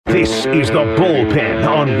This is The Bullpen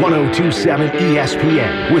on 102.7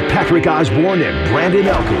 ESPN with Patrick Osborne and Brandon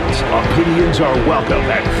Elkins. Opinions are welcome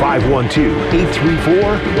at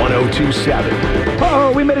 512-834-1027.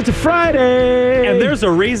 Oh, we made it to Friday. And there's a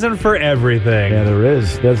reason for everything. Yeah, there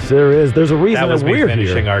is. There is. There's a reason that was we're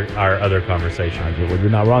finishing here. our other conversation. Well, you're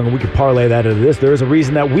not wrong, and we could parlay that into this. There is a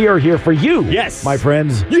reason that we are here for you. Yes. My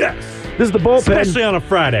friends. Yes. This is The Bullpen. Especially on a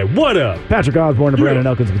Friday. What up? Patrick Osborne and Brandon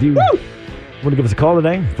Elkins with you. Woo! Want to give us a call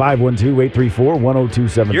today?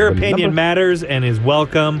 512-834-1027. Your opinion matters and is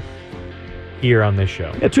welcome here on this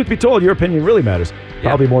show. Yeah, truth be told, your opinion really matters.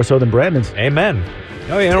 Probably more so than Brandon's. Amen.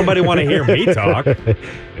 Oh, yeah, nobody want to hear me talk.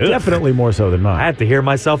 Definitely more so than mine. I have to hear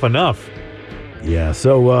myself enough. Yeah.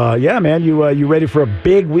 So, man, you ready for a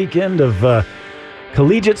big weekend of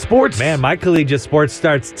collegiate sports? Man, my collegiate sports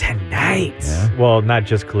starts tonight. Yeah. Well, not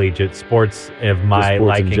just collegiate. Sports of my sports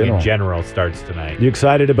liking in general starts tonight. You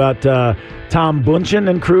excited about Tom Bunchen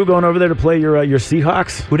and crew going over there to play your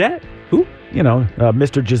Seahawks? Who dat? Who? You know,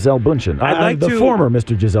 Mr. Giselle Bunchen. The former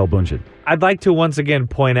Mr. Giselle Bunchen. I'd like to once again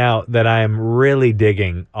point out that I am really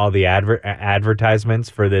digging all the advertisements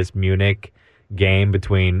for this Munich game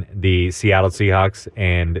between the Seattle Seahawks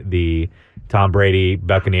and the Tom Brady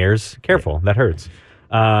Buccaneers. Careful, that hurts.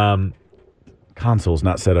 Console's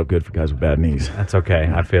not set up good for guys with bad knees. That's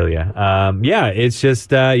okay. I feel you. It's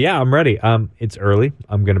just, I'm ready. It's early.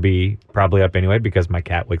 I'm going to be probably up anyway because my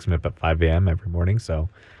cat wakes me up at 5 a.m. every morning. So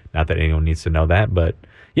not that anyone needs to know that, but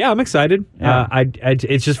yeah, I'm excited. Yeah.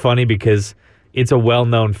 It's just funny because it's a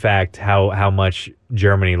well-known fact how much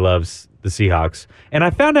Germany loves the Seahawks. And I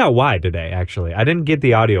found out why today, actually. I didn't get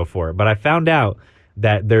the audio for it, but I found out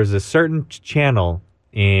that there's a certain channel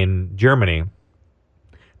in Germany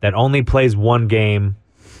that only plays one game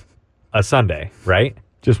a Sunday, right?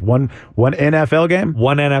 Just one NFL game?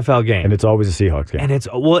 One NFL game. And it's always a Seahawks game. And it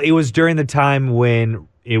was during the time when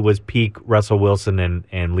it was peak Russell Wilson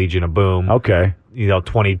and Legion of Boom. Okay.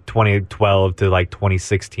 2012 to like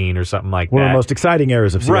 2016 or something like One that. of the most exciting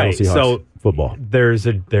eras of Seattle Seahawks football. There's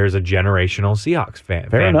a generational Seahawks fan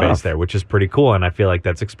base there, which is pretty cool, and I feel like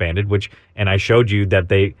that's expanded. And I showed you that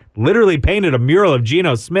they literally painted a mural of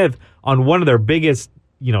Geno Smith on one of their biggest,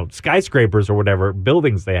 skyscrapers or whatever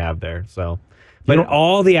buildings they have there. So, but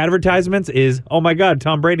all the advertisements is, oh my God,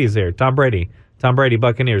 Tom Brady's here. Tom Brady,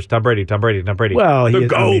 Buccaneers, Tom Brady. Well,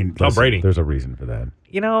 Tom Brady. There's a reason for that.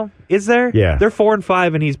 Is there? Yeah. They're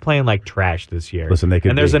 4-5, and he's playing like trash this year. Listen, they could.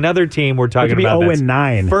 And there's another team we're talking about. They could be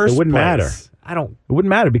 0-9. First it wouldn't place. matter. It wouldn't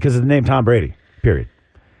matter because of the name Tom Brady. Period.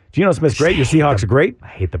 Geno Smith's great. Your Seahawks are great. I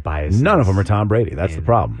hate the bias. None of them are Tom Brady. That's the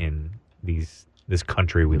problem in this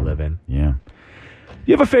country we live in. Yeah.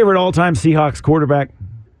 You have a favorite all-time Seahawks quarterback?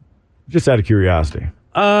 Just out of curiosity.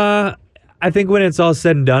 I think when it's all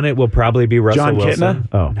said and done, it will probably be Russell John Wilson.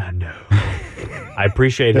 Kitna? Oh. No. I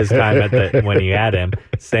appreciate his time when he had him.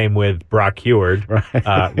 Same with Brock Heward.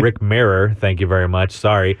 Right. Rick Mirror, thank you very much.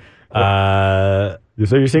 Sorry. So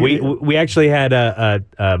you're saying we actually had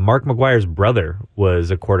Mark McGuire's brother was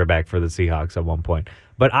a quarterback for the Seahawks at one point.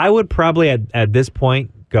 But I would probably at this point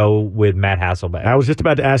go with Matt Hasselbeck. I was just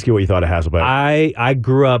about to ask you what you thought of Hasselbeck. I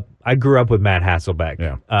grew up with Matt Hasselbeck.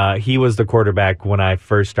 Yeah. He was the quarterback when I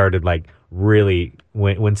first started really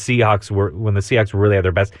when the Seahawks were really at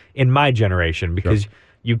their best in my generation because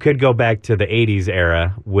you could go back to the 80s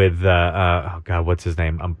era with what's his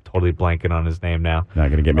name? I'm totally blanking on his name now.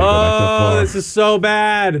 Not going to get me to go back that far. This is so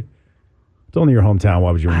bad. It's only your hometown.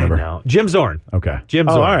 Why would you remember? I know. Jim Zorn. Okay. Jim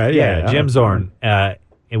Zorn. All right. Yeah. Jim Zorn. And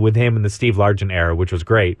with him in the Steve Largent era, which was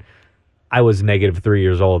great. I was -3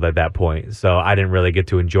 years old at that point, so I didn't really get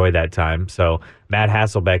to enjoy that time. So Matt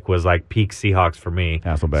Hasselbeck was like peak Seahawks for me.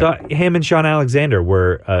 Hasselbeck. So him and Sean Alexander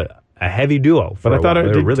were a heavy duo. But I thought they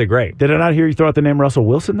were really great. Did I not hear you throw out the name Russell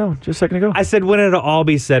Wilson though? Just a second ago. I said when it'll all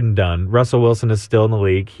be said and done, Russell Wilson is still in the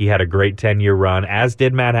league. He had a great 10-year run, as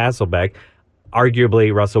did Matt Hasselbeck.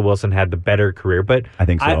 Arguably, Russell Wilson had the better career, but I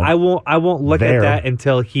think so. I won't look at that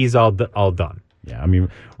until he's all done. Yeah, I mean,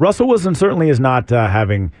 Russell Wilson certainly is not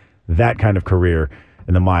having that kind of career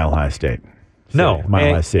in the Mile High State. No,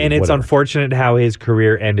 Mile High City, and it's whatever. unfortunate how his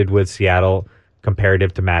career ended with Seattle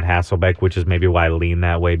comparative to Matt Hasselbeck, which is maybe why I lean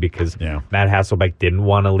that way because Matt Hasselbeck didn't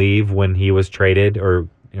want to leave when he was traded or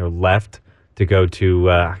left to go to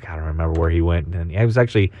I don't remember where he went. And he was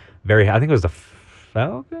actually I think it was the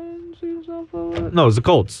Falcons. No, it was the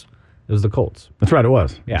Colts. It was the Colts. That's right. It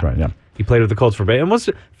was. Yeah. That's right. Yeah. He played with the Colts for a bit and was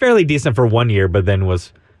fairly decent for 1 year, but then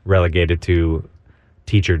was relegated to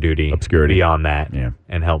teacher duty obscurity beyond that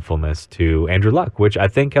and helpfulness to Andrew Luck, which I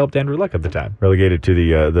think helped Andrew Luck at the time. Relegated to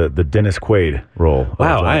the Dennis Quaid role.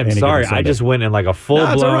 Wow, I am sorry. I just went in like a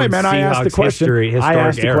full-blown Seahawks I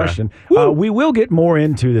asked the question. We will get more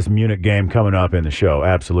into this Munich game coming up in the show,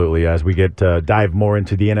 absolutely, as we get dive more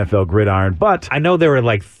into the NFL gridiron. But I know there were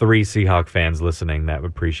like 3 Seahawk fans listening that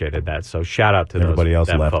appreciated that, so shout out to everybody else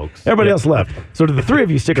left. Folks. Everybody else left. So to the 3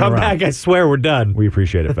 of you sticking around. Come back, I swear we're done. We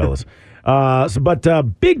appreciate it, fellas.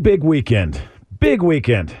 Big weekend. Big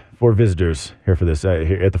weekend for visitors here for this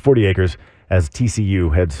here at the 40 Acres as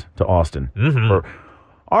TCU heads to Austin for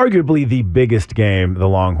arguably the biggest game the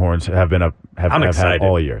Longhorns have had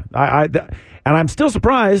all year. And I'm still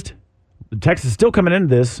surprised Texas is still coming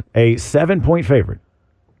into this a 7-point favorite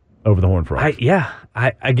over the Horned Frogs.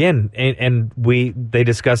 They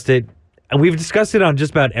discussed it. And we've discussed it on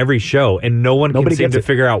just about every show, and nobody can seem to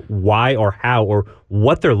figure out why or how or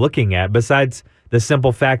what they're looking at, besides the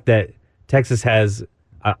simple fact that Texas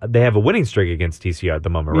they have a winning streak against TCU at the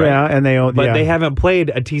moment, right? Yeah, and they haven't played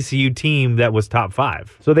a TCU team that was top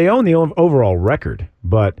 5. So they own the overall record,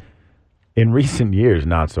 but in recent years,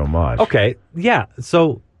 not so much. Okay, yeah.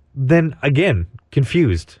 So then again,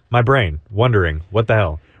 confused, my brain, wondering what the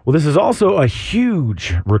hell. Well, this is also a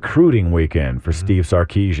huge recruiting weekend for Steve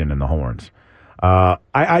Sarkisian and the Horns.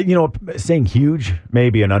 Saying huge may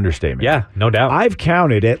be an understatement. Yeah, no doubt. I've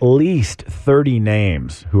counted at least 30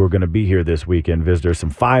 names who are going to be here this weekend. Visitors, some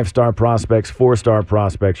 5-star prospects, 4-star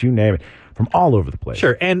prospects, you name it, from all over the place.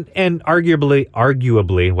 Sure, and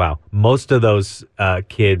arguably, wow, most of those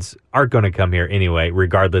kids aren't going to come here anyway,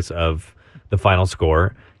 regardless of the final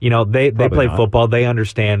score. You know, they play football. They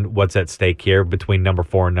understand what's at stake here between number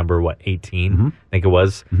 4 and number 18. I think it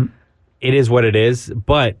was. It is what it is.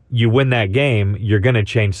 But you win that game, you're going to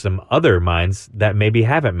change some other minds that maybe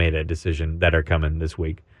haven't made a decision that are coming this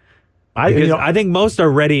week. I think most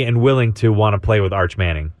are ready and willing to want to play with Arch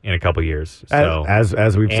Manning in a couple years. So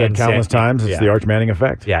as we've said countless times, it's the Arch Manning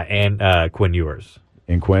effect. Yeah, and Quinn Ewers.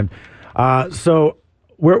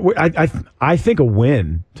 I think a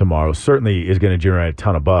win tomorrow certainly is going to generate a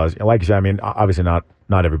ton of buzz. Like you said, I mean, obviously not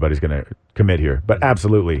everybody's going to commit here, but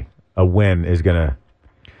absolutely a win is going to.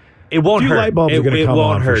 It won't hurt. Light bulbs are going to come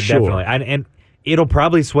on for sure. Definitely, and it'll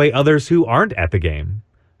probably sway others who aren't at the game,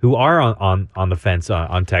 who are on the fence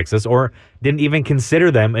on Texas, or didn't even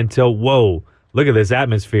consider them until look at this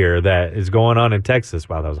atmosphere that is going on in Texas.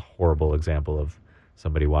 Wow, that was a horrible example of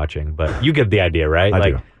somebody watching, but you get the idea, right?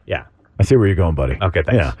 I do. Yeah. I see where you're going, buddy. Okay,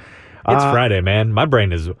 thanks. Yeah. It's Friday, man. My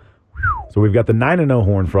brain is... So we've got the 9-0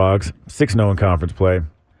 Horned Frogs, 6-0 in conference play.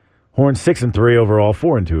 Horns 6-3 overall,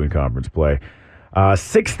 4-2 in conference play.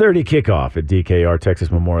 6:30 kickoff at DKR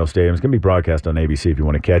Texas Memorial Stadium. It's going to be broadcast on ABC if you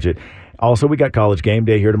want to catch it. Also, we got College Game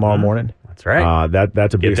Day here tomorrow morning. That's right.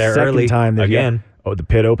 That's a big second time again. Oh, the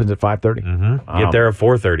pit opens at 5:30. Get there at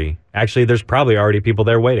 4:30. Actually, there's probably already people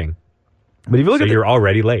there waiting. But if you look you're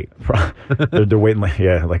already late. they're waiting,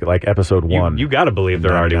 like episode 1. You got to believe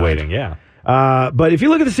they're already waiting, yeah. But if you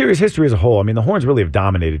look at the series history as a whole, I mean, the Horns really have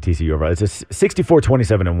dominated TCU overall. It's a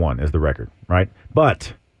 64-27-1 is the record, right?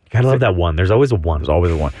 But gotta love that one. There's always a one. There's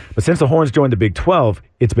always a one. But since the Horns joined the Big 12,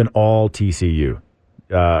 it's been all TCU.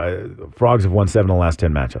 Frogs have won 7 of the last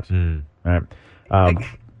 10 matchups. All right.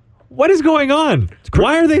 What is going on?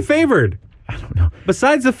 Why are they favored? I don't know.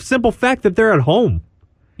 Besides the simple fact that they're at home.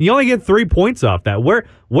 You only get 3 points off that.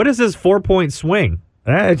 What is this 4-point swing?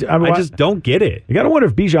 I just don't get it. You got to wonder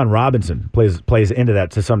if Bijan Robinson plays into that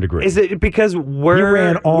to some degree. Is it because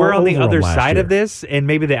we're on the other side of this, and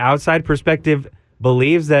maybe the outside perspective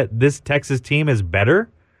believes that this Texas team is better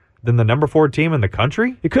than the number 4 team in the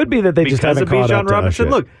country? It could be that they just haven't caught up to Robinson.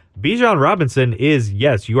 Look, Bijan Robinson is,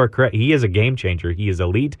 yes, you are correct. He is a game changer. He is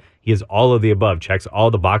elite. He is all of the above. Checks all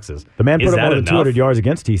the boxes. The man put up more than 200 yards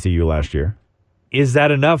against TCU last year. Is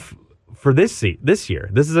that enough for this year?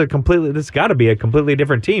 This got to be a completely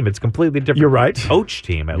different team. It's a completely different. You're right. Coach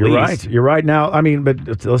team at least. You're right. Now, I mean,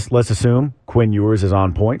 but let's assume Quinn Ewers is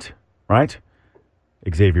on point, right?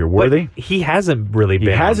 Xavier Worthy. But he hasn't really been.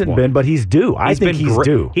 He hasn't been, but he's due. I think he's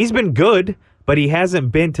due. He's been good, but he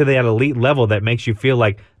hasn't been to that elite level that makes you feel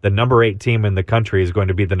like the number 8 team in the country is going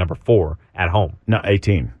to be the number 4 at home. No,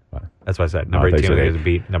 18. That's what I said. Number 18 is going to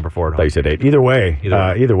beat number 4 at home. I thought you said 8. Either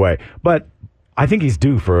way. But I think he's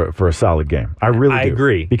due for a solid game. I really do. I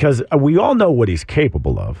agree. Because we all know what he's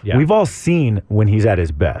capable of. Yeah. We've all seen when he's at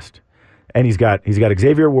his best. And he's got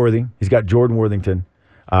Xavier Worthy. He's got Jordan Worthington.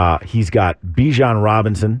 He's got Bijan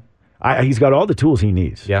Robinson. He's got all the tools he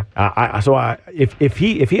needs. Yeah. If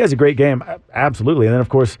he has a great game, absolutely. And then, of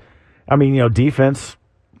course, I mean, defense,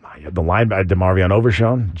 the line by DeMarvion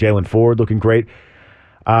Overshown, Jalen Ford looking great.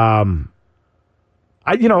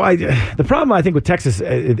 The problem I think with Texas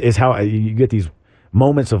is how you get these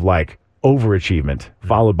moments of like overachievement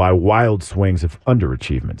followed by wild swings of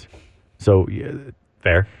underachievement. So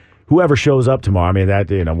fair. Whoever shows up tomorrow, I mean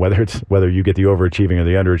whether you get the overachieving or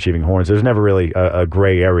the underachieving Horns, there's never really a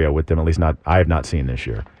gray area with them. At least I have not seen this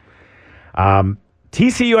year.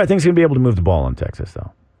 TCU, I think, is going to be able to move the ball on Texas,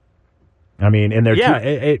 though. I mean, in their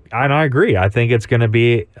and I agree. I think it's going to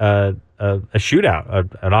be a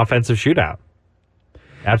shootout, an offensive shootout.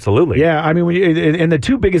 Absolutely. Yeah, I mean, in the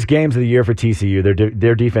two biggest games of the year for TCU,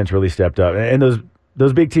 their defense really stepped up, and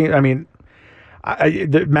those big teams. I mean,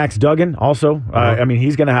 Max Duggan also. I mean,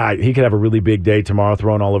 he could have a really big day tomorrow,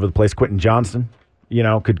 throwing all over the place. Quentin Johnston,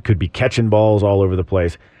 could be catching balls all over the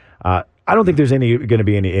place. I don't think there's going to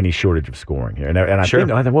be any shortage of scoring here. And I think,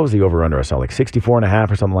 what was the over-under I saw, like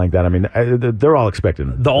 64.5 or something like that? I mean, they're all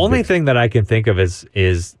expecting. The only thing that I can think of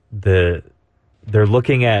is they're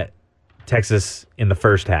looking at Texas in the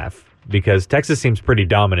first half, because Texas seems pretty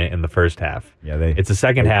dominant in the first half. Yeah, it's the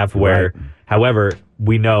second half where, however,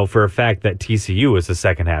 we know for a fact that TCU is a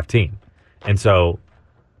second half team. And so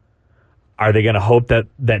are they going to hope that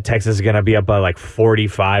Texas is going to be up by like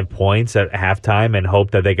 45 points at halftime and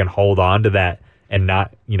hope that they can hold on to that and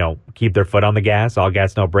not, keep their foot on the gas, all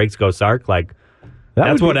gas, no brakes, go Sark? Like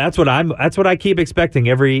that's what I keep expecting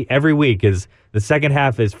every week is the second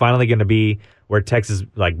half is finally going to be where Texas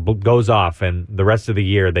goes off, and the rest of the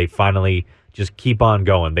year they finally just keep on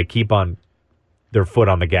going. They keep on their foot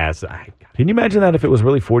on the gas. Can you imagine that if it was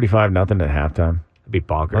really 45-0 at halftime? It'd be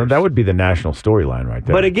bonkers. Well, that would be the national storyline right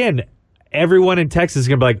there. But again, everyone in Texas is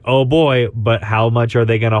going to be like, oh boy, but how much are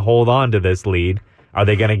they going to hold on to this lead? Are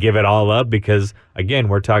they going to give it all up? Because, again,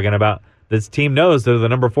 we're talking about this team knows they're the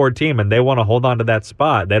number 4 team, and they want to hold on to that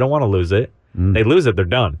spot. They don't want to lose it. They lose it, they're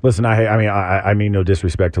done. Listen, I mean no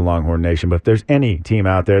disrespect to Longhorn Nation, but if there's any team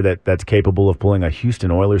out there that's capable of pulling a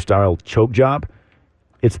Houston Oilers-style choke job,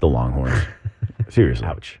 it's the Longhorns. Seriously.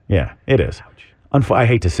 Ouch. Yeah, it is. Ouch. I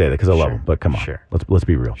hate to say that because I love them, but come on. Sure. Let's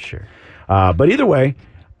be real. Sure. But either way,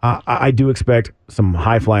 I do expect some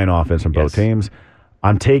high-flying offense from both teams.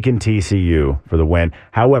 I'm taking TCU for the win.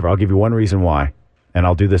 However, I'll give you one reason why, and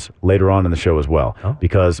I'll do this later on in the show as well. Oh.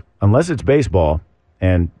 Because unless it's baseball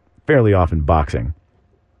and fairly often boxing,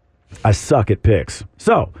 I suck at picks.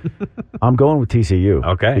 So I'm going with TCU.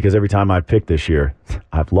 Okay. Because every time I've picked this year,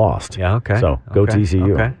 I've lost. Yeah, okay. So go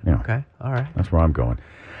TCU. Okay. Okay. All right. That's where I'm going.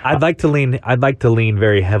 I'd like to lean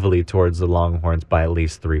very heavily towards the Longhorns by at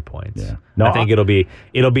least 3 points. Yeah. No, I think it'll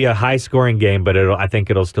be a high scoring game, but I think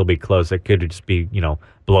it'll still be close. It could just be,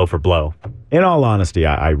 blow for blow. In all honesty,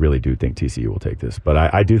 I really do think TCU will take this, but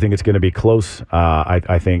I do think it's going to be close.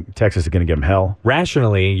 I think Texas is going to give them hell.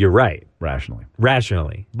 Rationally, you're right.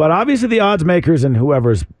 Rationally. But obviously the odds makers and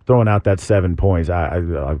whoever's throwing out that 7 points,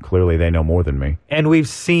 clearly they know more than me. And we've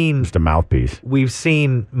seen... Just a mouthpiece. We've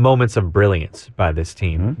seen moments of brilliance by this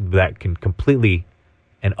team that can completely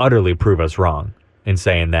and utterly prove us wrong in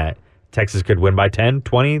saying that Texas could win by 10,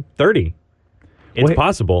 20, 30. It's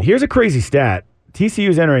possible. Here's a crazy stat.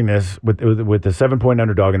 TCU's entering this with the 7-point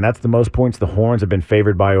underdog, and that's the most points the Horns have been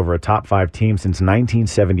favored by over a top 5 team since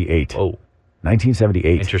 1978. Oh.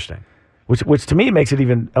 1978. Interesting. Which to me makes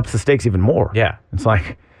it ups the stakes even more. Yeah. It's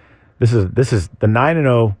like this is the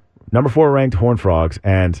 9-0 number 4 ranked Horned Frogs,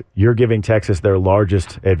 and you're giving Texas their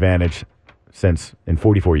largest advantage in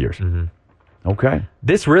 44 years. Mm-hmm. Okay.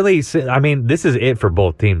 This is it for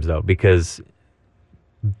both teams though, because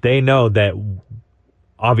they know that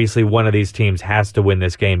obviously one of these teams has to win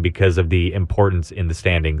this game because of the importance in the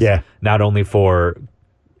standings. Yeah. Not only for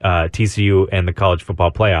TCU and the college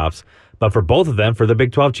football playoffs, but for both of them for the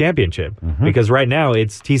Big 12 championship. Mm-hmm. Because right now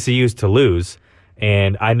it's TCU's to lose,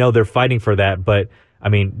 and I know they're fighting for that, but I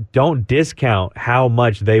mean, don't discount how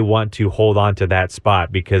much they want to hold on to that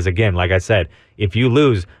spot, because again, like I said, if you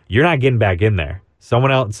lose, you're not getting back in there.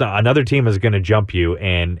 Someone else, another team is going to jump you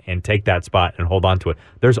and take that spot and hold on to it.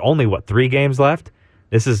 There's only 3 games left.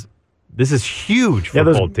 This is huge for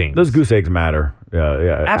both teams. Those goose eggs matter.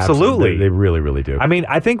 Absolutely. They really, really do. I mean,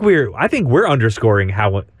 I think we're underscoring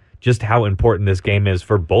how important this game is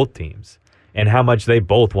for both teams and how much they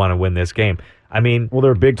both want to win this game. I mean,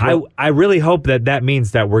 they're Big 12. I really hope that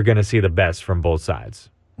means that we're going to see the best from both sides.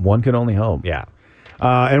 One can only hope. Yeah.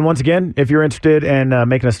 And once again, if you're interested in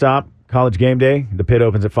making a stop, College Game Day, the pit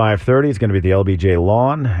opens at 5:30. It's going to be at the LBJ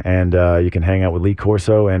lawn, and you can hang out with Lee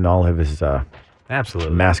Corso and all of his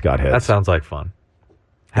absolutely mascot heads. That sounds like fun.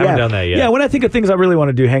 Haven't done that yet. Yeah, when I think of things I really want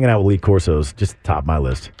to do, hanging out with Lee Corso's just top my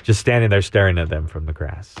list. Just standing there staring at them from the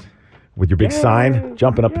grass. With your big sign,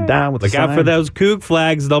 jumping up and down with the sign. Look out for those Coug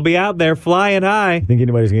flags. They'll be out there flying high. You think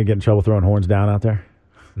anybody's going to get in trouble throwing horns down out there?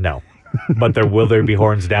 No. But will there be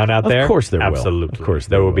horns down out there? Of course there will. Absolutely. Of course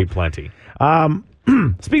there will be plenty.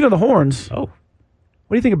 Speaking of the horns, Oh, what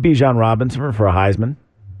do you think of Bijan Robinson for a Heisman?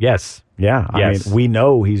 yes. Yeah, Yes. I mean, we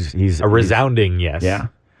know he's A resounding yes. Yeah.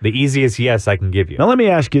 The easiest yes I can give you. Now let me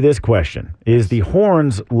ask you this question: is the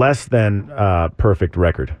horns less than perfect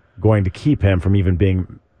record going to keep him from even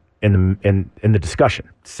being in the discussion?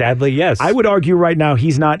 Sadly, yes. I would argue right now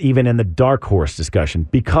he's not even in the dark horse discussion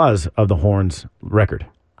because of the horns record.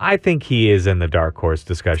 I think he is in the dark horse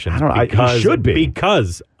discussion. I don't know. He should be.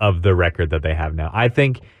 Because of the record that they have now. I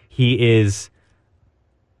think he is,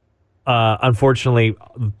 unfortunately,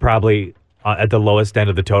 probably at the lowest end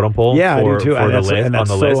of the totem pole. Yeah, for, I do too. For And the list, and that's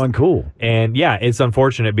on the so list. uncool. And yeah, it's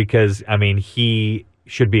unfortunate because, I mean, he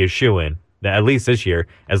should be a shoo-in, at least this year.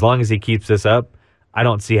 As long as he keeps this up, I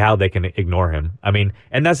don't see how they can ignore him. I mean,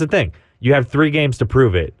 and that's the thing. You have 3 games to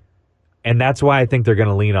prove it. And that's why I think they're going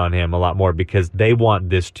to lean on him a lot more because they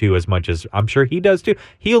want this too as much as I'm sure he does too.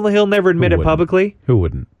 He'll never admit it publicly. Who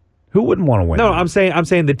wouldn't? Who wouldn't want to win? No, this? I'm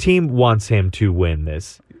saying the team wants him to win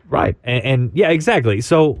this. Right. And yeah, exactly.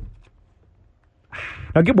 So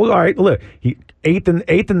Now, all right. Look, he eighth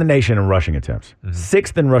in the nation in rushing attempts,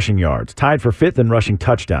 6th in rushing yards, tied for 5th in rushing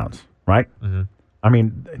touchdowns. Right. I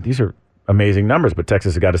mean, these are amazing numbers, but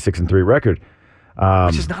Texas has got a 6-3 record.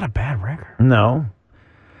 which is not a bad record. No.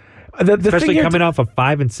 The Especially thing coming off a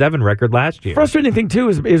 5-7 record last year. Frustrating thing too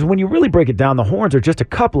is when you really break it down, the Horns are just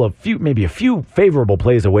maybe a few favorable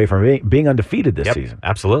plays away from being undefeated this season.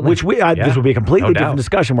 Absolutely. Which this would be a completely different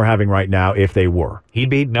discussion we're having right now if they were. He'd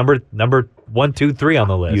be number 1, 2, 3 on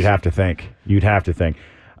the list. You'd have to think.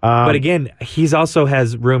 But again, he's also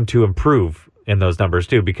has room to improve in those numbers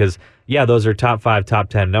too, because those are top 5, top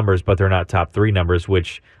 10 numbers, but they're not top 3 numbers,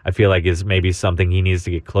 which I feel like is maybe something he needs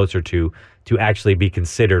to get closer to actually be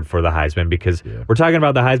considered for the Heisman, because we're talking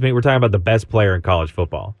about the Heisman, we're talking about the best player in college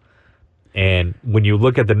football. And when you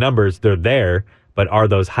look at the numbers, they're there, but are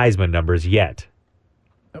those Heisman numbers yet?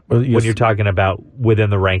 When you're talking about within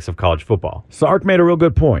the ranks of college football. Sark made a real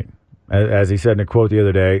good point. As he said in a quote the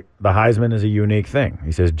other day, the Heisman is a unique thing.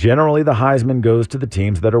 He says, generally the Heisman goes to the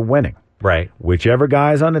teams that are winning. Right. Whichever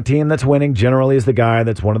guy's on the team that's winning generally is the guy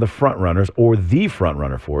that's one of the front runners or the front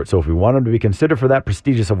runner for it. So if we want him to be considered for that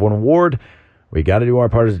prestigious of an award, we got to do our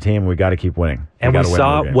part as a team. We got to keep winning. And we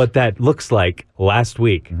saw what that looks like last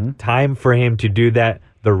week. Mm-hmm. Time for him to do that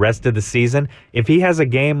the rest of the season. If he has a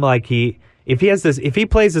game like if he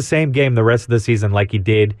plays the same game the rest of the season like he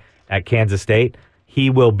did at Kansas State,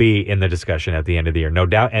 he will be in the discussion at the end of the year, no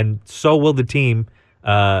doubt. And so will the team.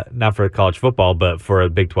 Not for college football, but for a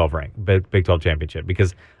Big 12 Big 12 championship.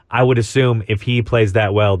 Because I would assume if he plays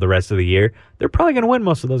that well the rest of the year, they're probably going to win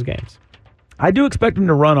most of those games. I do expect him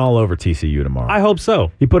to run all over TCU tomorrow. I hope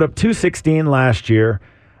so. He put up 216 last year.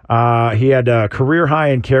 He had a career high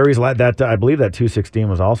in carries. That I believe that 216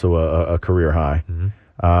 was also a career high. Mm-hmm.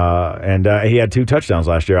 And he had 2 touchdowns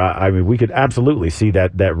last year. I mean, we could absolutely see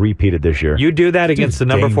that repeated this year. You do that against the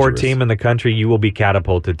number 4 team in the country, you will be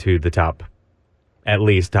catapulted to the top. At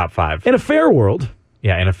least top 5 in a fair world.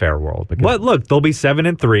 Yeah, in a fair world. But look, they'll be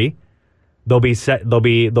 7-3. They'll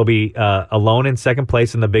be alone in second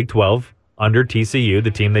place in the Big 12 under TCU,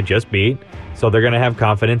 the team they just beat. So they're going to have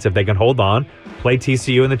confidence if they can hold on, play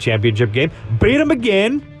TCU in the championship game, beat them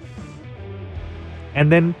again,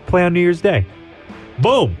 and then play on New Year's Day.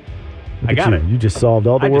 Boom! I got it. You just solved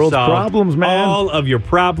all the world's problems, man. All of your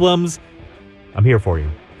problems. I'm here for you.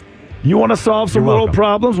 You want to solve some world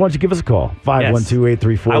problems? Why don't you give us a call?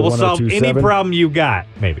 512-834-1027. I will solve any problem you got,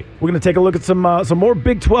 maybe. We're going to take a look at some more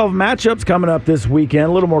Big 12 matchups coming up this weekend.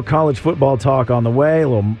 A little more college football talk on the way. A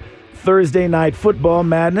little Thursday night football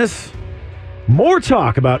madness. More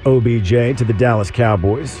talk about OBJ to the Dallas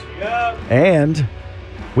Cowboys. Yep. And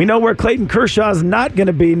we know where Clayton Kershaw's not going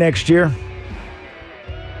to be next year.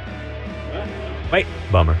 Wait.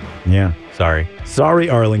 Bummer. Yeah. Sorry,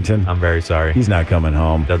 Arlington. I'm very sorry. He's not coming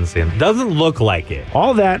home. Doesn't look like it.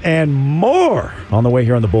 All that and more on the way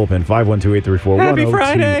here on the Bullpen. 512-834-1027. Happy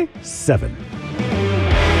Friday.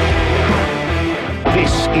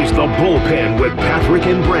 This is the Bullpen with Patrick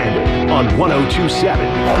and Brandon on 102.7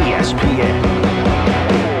 ESPN.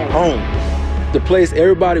 Home, the place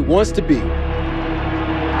everybody wants to be.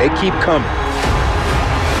 They keep coming.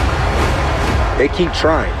 They keep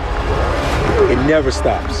trying. It never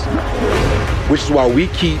stops, which is why we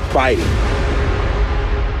keep fighting.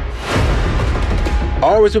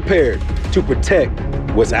 Always prepared to protect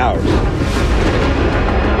what's ours.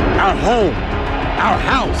 Our home, our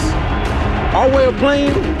house, our way of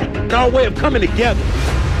playing, our way of coming together.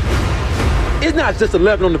 It's not just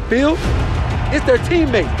 11 on the field, it's their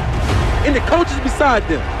teammates and the coaches beside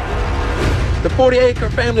them. the 40-acre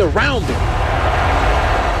family around them.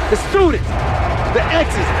 The students, the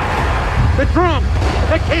exes, the drummer,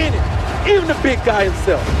 the cannon, even the big guy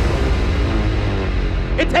himself.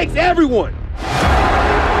 It takes everyone.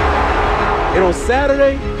 And on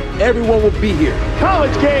Saturday, everyone will be here.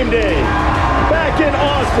 College game day, back in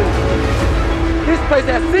Austin. This place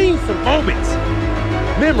has seen some moments,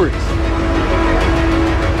 memories.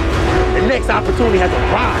 The next opportunity has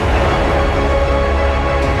arrived.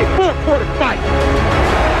 A four-quarter fight,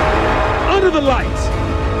 under the lights.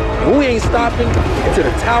 And we ain't stopping until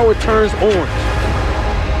the tower turns orange.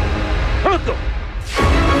 Hook 'em.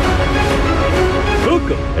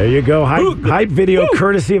 There you go. Hype video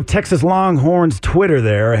courtesy of Texas Longhorns Twitter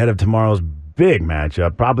there ahead of tomorrow's big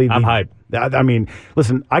matchup. Probably I'm hyped. I mean,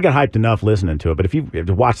 listen, I got hyped enough listening to it, but if you have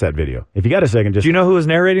to watch that video, if you got a second, just Do you know who was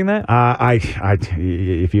narrating that?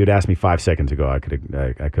 if you had asked me 5 seconds ago, I could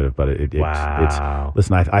have, but Wow.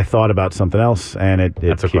 listen, I thought about something else, and it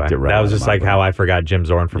That's kicked okay. it right. That was out of just my like brain. how I forgot Jim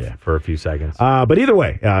Zorn for a few seconds. But either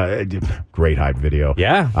way, great hype video.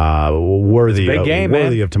 Yeah. Worthy, It's a big game,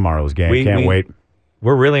 worthy man. of tomorrow's game. Can't wait.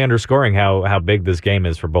 We're really underscoring how big this game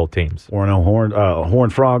is for both teams.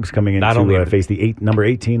 Horned Frogs coming in Not to only- face the number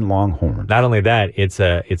 18 Longhorns. Not only that, it's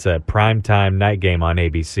a primetime night game on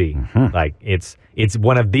ABC. Mm-hmm. Like it's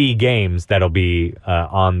one of the games that'll be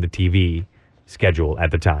on the TV schedule at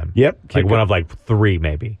the time. Yep. Like one of like three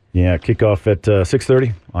maybe. Yeah, kickoff at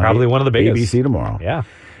 6:30. on Probably one of the biggest. ABC tomorrow. Yeah.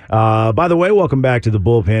 By the way, welcome back to the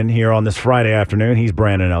Bullpen here on this Friday afternoon. He's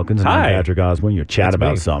Brandon Elkins and I'm Hi. Patrick Oswin. You chat That's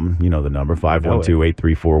about me. something. You know the number,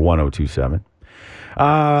 512-834-1027.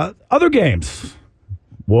 Other games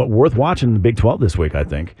worth watching in the Big 12 this week, I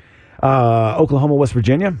think. Oklahoma, West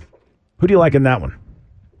Virginia. Who do you like in that one?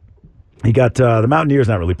 You got the Mountaineers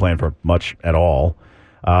not really playing for much at all.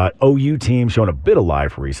 OU team showing a bit of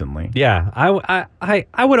life recently. Yeah.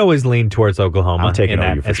 I would always lean towards Oklahoma. I'm taking in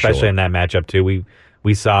that, OU for especially sure. in that matchup too.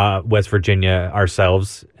 We saw West Virginia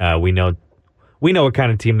ourselves. We know what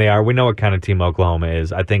kind of team they are. We know what kind of team Oklahoma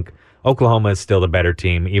is. I think Oklahoma is still the better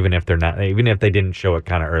team, even if they didn't show it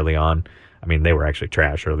kind of early on. I mean, they were actually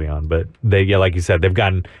trash early on, but like you said, they've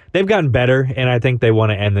gotten better, and I think they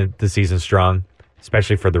want to end the season strong,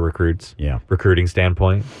 especially for the recruits. Yeah. Recruiting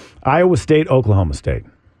standpoint. Iowa State, Oklahoma State.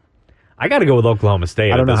 I got to go with Oklahoma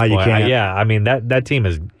State. I don't know how you can. Yeah, I mean that team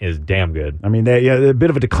is damn good. I mean, a bit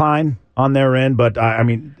of a decline on their end, but I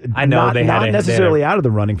mean, I know not, they had not a- necessarily out of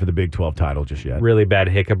the running for the Big 12 title just yet. Really bad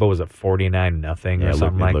hiccup. But was it 49-0 Yeah, or it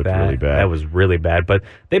something like looked that? really bad. That was really bad. But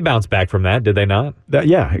they bounced back from that, did they not?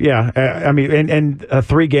 Yeah. I mean, and a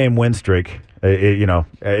 3-game win streak.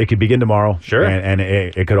 It could begin tomorrow. Sure. And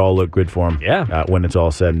it could all look good for them. Yeah. When it's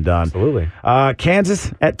all said and done. Absolutely.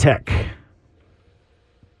 Kansas at Tech.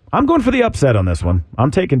 I'm going for the upset on this one.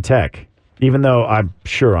 I'm taking Tech, even though I'm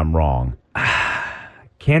sure I'm wrong.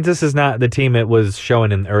 Kansas is not the team it was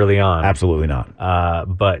showing in early on. Absolutely not.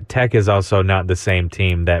 But Tech is also not the same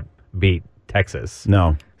team that beat Texas.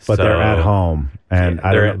 No, but So- they're at home, and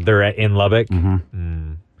they're in Lubbock.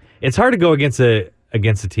 Mm. It's hard to go against a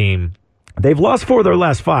team. they've lost 4 of their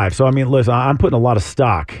last 5. So I mean, listen, I'm putting a lot of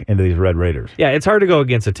stock into these Red Raiders. Yeah, it's hard to go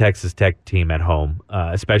against a Texas Tech team at home,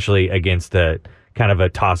 especially against a kind of a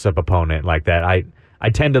toss-up opponent like that. I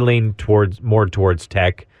tend to lean more towards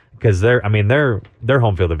Tech because their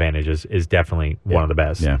home field advantage is definitely one of the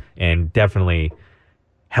best, and definitely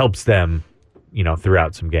helps them,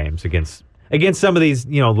 throughout some games against some of these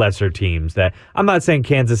lesser teams. That I'm not saying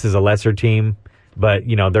Kansas is a lesser team, but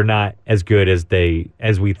they're not as good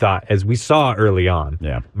as we saw early on.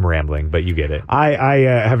 Yeah. I'm rambling, but you get it. I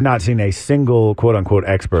have not seen a single quote unquote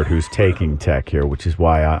expert who's taking Tech here, which is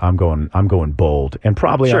why I'm going bold and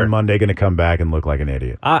probably Sure. on Monday going to come back and look like an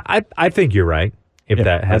idiot. I think you're right. If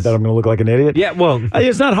that has, that I'm going to look like an idiot. yeah, well,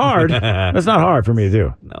 It's not hard. It's not hard for me to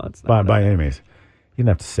do. no, it's not. By any means. You didn't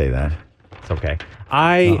have to say that. It's okay.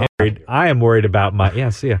 I am worried about my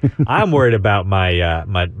see ya. I'm worried about my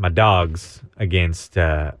my dogs against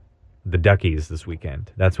the Duckies this weekend.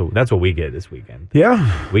 That's what we get this weekend.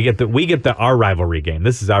 Yeah. We get our rivalry game.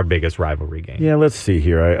 This is our biggest rivalry game. Yeah, let's see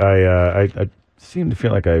here. I seem to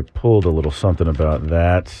feel like I pulled a little something about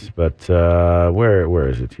that, but where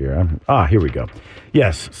is it here? Here we go.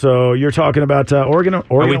 Yes, so you're talking about Oregon. Are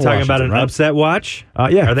we and talking about Washington, an right? upset watch?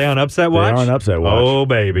 Yeah. Are they on upset watch? They are on upset watch. Oh,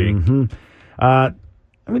 baby. I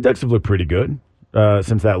mean, Ducks have looked pretty good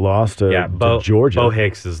since that loss to Georgia. Bo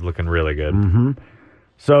Hicks is looking really good.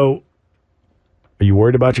 So, are you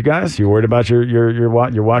worried about your guys? You worried about your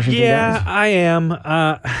Washington Yeah, guys? I am.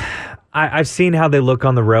 I've seen how they look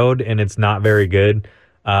on the road, and it's not very good.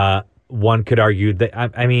 One could argue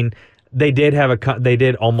that, I mean, They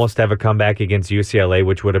did almost have a comeback against UCLA,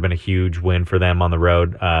 which would have been a huge win for them on the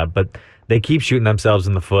road. But they keep shooting themselves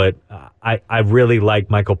in the foot. I really like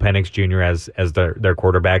Michael Penix Jr. as their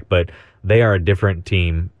quarterback, but they are a different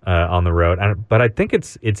team on the road. But I think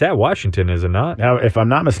it's at Washington, is it not? Now, if I'm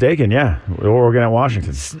not mistaken, yeah, Oregon at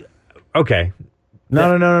Washington. Okay.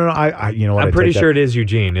 No. You know what? I'm pretty sure it is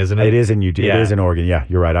Eugene, isn't it? It is in Eugene. Yeah. It is in Oregon. Yeah,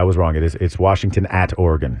 you're right. I was wrong. It's Washington at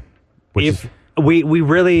Oregon. If we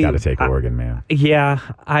really got to take Oregon, man. Yeah,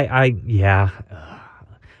 yeah.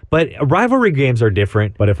 But rivalry games are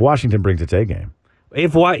different. But if Washington brings its A game.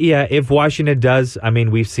 If Washington does, I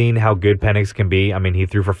mean, we've seen how good Penix can be. I mean, he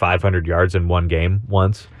threw for 500 yards in one game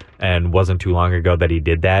once, and wasn't too long ago that he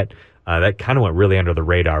did that. That kind of went really under the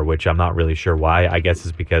radar, which I'm not really sure why. I guess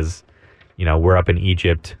it's because, we're up in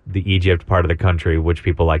Egypt, the Egypt part of the country, which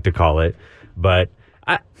people like to call it. But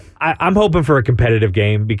I'm hoping for a competitive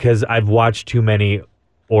game because I've watched too many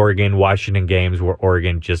Oregon-Washington games where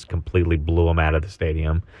Oregon just completely blew them out of the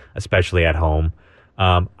stadium, especially at home.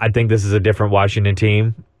 I think this is a different Washington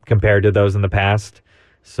team compared to those in the past.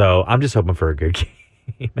 So I'm just hoping for a good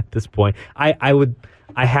game at this point.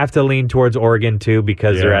 I have to lean towards Oregon too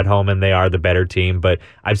because they're at home and they are the better team. But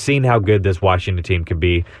I've seen how good this Washington team can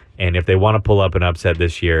be. And if they want to pull up an upset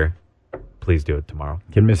this year, please do it tomorrow.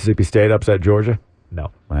 Can Mississippi State upset Georgia?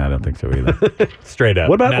 No. I don't think so either. Straight up.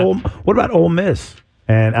 What about Ole Miss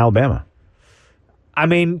and Alabama? I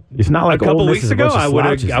mean, it's not like a couple Ole Miss weeks is a ago,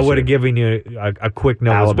 bunch of I would have given you a quick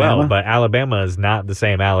note Alabama? as well. But Alabama is not the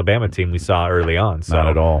same Alabama team we saw early on. So not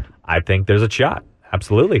at all. I think there's a shot.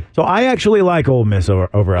 Absolutely. So I actually like Ole Miss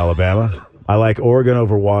over Alabama. I like Oregon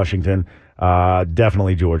over Washington.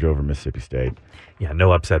 Definitely Georgia over Mississippi State. Yeah,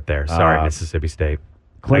 no upset there. Sorry, Mississippi State.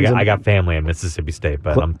 Clemson, I got family in Mississippi State,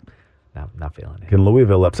 but I'm not feeling it. Can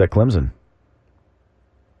Louisville upset Clemson?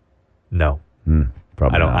 No.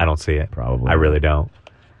 Probably not. I don't see it. Probably I really don't.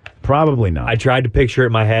 Probably not. I tried to picture it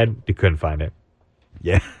in my head. You couldn't find it.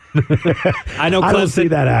 Yeah. I know Clemson. I don't see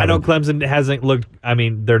that I know happen. Clemson hasn't looked. I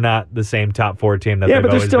mean, they're not the same top 4 team that. Yeah, they've but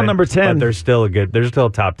they're always still been, number 10. But they're still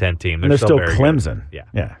a top 10 team. They're still very Clemson. good.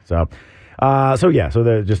 Yeah. So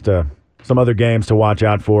they're just some other games to watch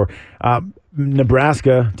out for.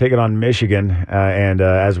 Nebraska taking on Michigan, and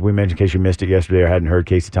as we mentioned, in case you missed it yesterday or hadn't heard,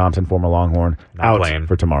 Casey Thompson, former Longhorn, out playing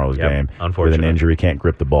for tomorrow's game with an injury, can't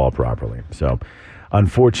grip the ball properly. So,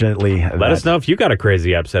 unfortunately, let us know if you got a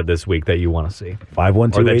crazy upset this week that you want to see.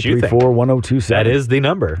 512-834-1027. That is the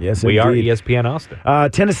number. Yes, we indeed. are ESPN Austin.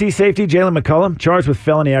 Tennessee safety Jalen McCullum charged with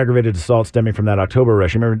felony aggravated assault stemming from that October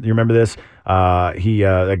rush. You remember this? A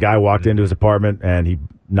guy walked into his apartment and he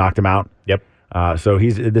knocked him out. Yep. So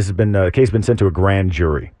the case has been sent to a grand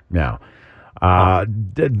jury now.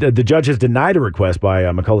 The judge has denied a request by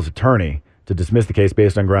McCullough's attorney to dismiss the case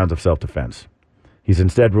based on grounds of self-defense. He's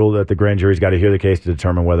instead ruled that the grand jury's got to hear the case to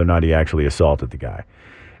determine whether or not he actually assaulted the guy.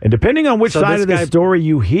 And depending on which side of the story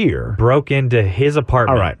you hear, broke into his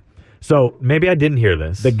apartment. All right. So maybe I didn't hear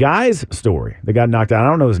this. The guy's story, the guy knocked out, I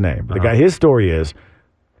don't know his name, but his story is,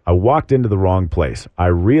 I walked into the wrong place. I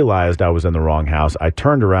realized I was in the wrong house. I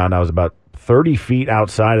turned around. I was about 30 feet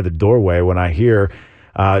outside of the doorway when I hear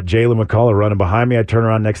Jalen McCullough running behind me. I turn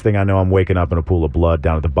around. Next thing I know, I'm waking up in a pool of blood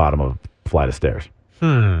down at the bottom of a flight of stairs.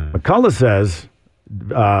 McCullough says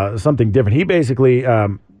something different. He basically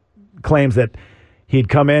claims that he'd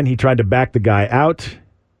come in. He tried to back the guy out.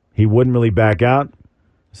 He wouldn't really back out.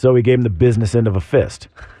 So he gave him the business end of a fist.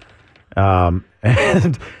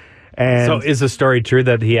 And so is the story true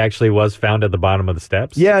that he actually was found at the bottom of the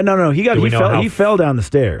steps? Yeah, no. He fell down the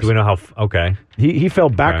stairs. Do we know how? Okay. He fell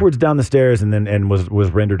backwards down the stairs and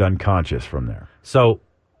was rendered unconscious from there. So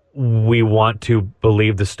we want to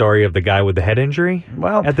believe the story of the guy with the head injury?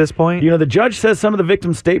 Well, at this point? The judge says some of the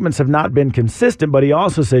victim's statements have not been consistent, but he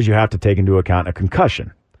also says you have to take into account a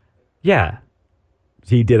concussion. Yeah.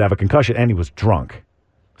 He did have a concussion and he was drunk.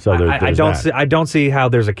 So I don't see how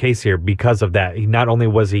there's a case here because of that. Not only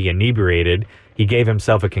was he inebriated, he gave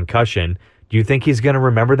himself a concussion. Do you think he's going to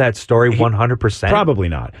remember that story 100%? Probably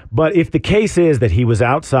not. But if the case is that he was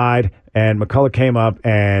outside and McCullough came up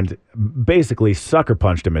and basically sucker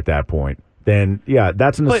punched him at that point, then, yeah,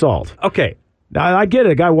 that's an assault. Okay. Now, I get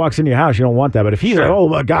it. A guy walks into your house, you don't want that. But if he's like, oh,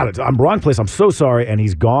 my God, I'm wrong place, I'm so sorry, and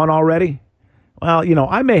he's gone already, well,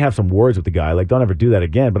 I may have some words with the guy, like, don't ever do that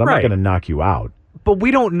again, but I'm not going to knock you out. But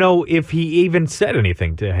we don't know if he even said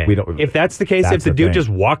anything to him. If that's the case, if the dude just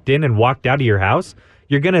walked in and walked out of your house,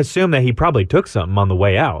 you're going to assume that he probably took something on the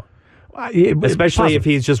way out. Especially if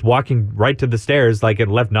he's just walking right to the stairs like it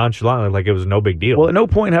left nonchalantly, like it was no big deal. Well, at no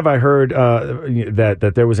point have I heard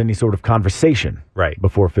that there was any sort of conversation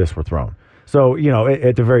before fists were thrown. So,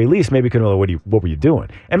 at the very least, maybe Canelo, what were you doing?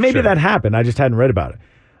 And maybe that happened. I just hadn't read about it.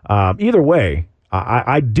 Either way,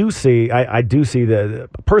 I do see that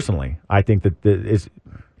personally. I think that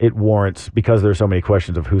it warrants, because there's so many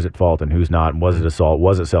questions of who's at fault and who's not, and was it assault,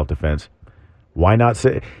 was it self-defense? Why not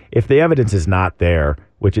say, if the evidence is not there,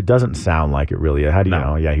 which it doesn't sound like it really is, how do you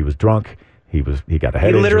know? Yeah, he was drunk. He got a head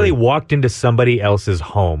injury. He literally walked into somebody else's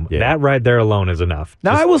home. Yeah. That right there alone is enough.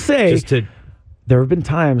 Now, I will say, there have been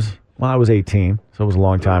times when I was 18, so it was a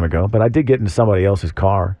long time ago, but I did get into somebody else's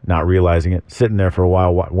car, not realizing it, sitting there for a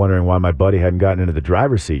while, wondering why my buddy hadn't gotten into the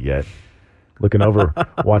driver's seat yet, looking over,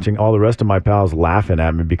 watching all the rest of my pals laughing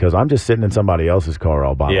at me because I'm just sitting in somebody else's car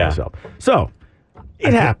all by myself. So,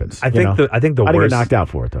 it happens. I think the I didn't get knocked out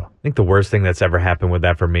for it, though. I think the worst thing that's ever happened with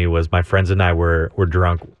that for me was my friends and I were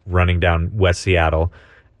drunk running down West Seattle,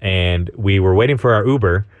 and we were waiting for our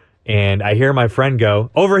Uber, and I hear my friend go,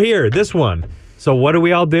 "Over here, this one." So what do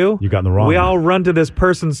we all do? You got in the wrong We one. all run to this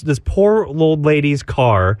poor old lady's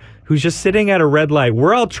car who's just sitting at a red light.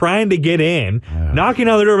 We're all trying to get in, knocking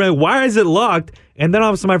on the door. Like, why is it locked? And then all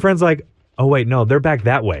of a sudden my friend's like, "Oh, wait, no, they're back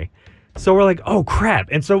that way." So we're like, oh, crap.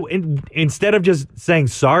 And so instead of just saying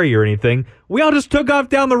sorry or anything, we all just took off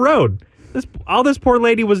down the road. All this poor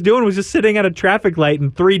lady was doing was just sitting at a traffic light,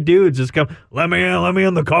 and 3 dudes just come, let me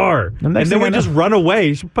in the car. And then we just run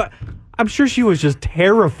away. I'm sure she was just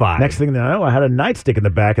terrified. Next thing I know, I had a nightstick in the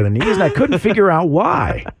back of the knees, and I couldn't figure out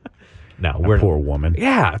why. No, poor woman.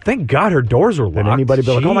 Yeah, thank God her doors were locked. Did anybody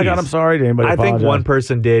be like, oh my God, I'm sorry? Did anybody apologize? I think one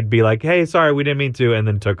person did be like, hey, sorry, we didn't mean to, and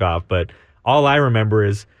then took off. But all I remember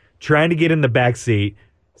is trying to get in the back seat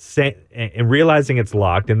and realizing it's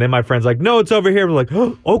locked. And then my friend's like, no, it's over here. We're like,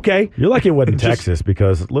 oh, okay. You're lucky it wasn't Texas,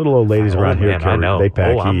 because little old ladies around here, they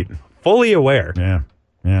pack heat. I'm fully aware. Yeah.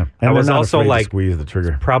 And I was also like, squeeze the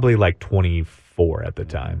trigger. Probably like 24 at the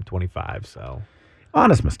time, 25. So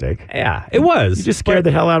honest mistake. Yeah, it was. You just scared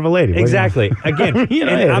the hell out of a lady. Exactly. Again,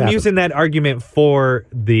 I'm using that argument for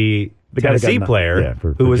the Tennessee player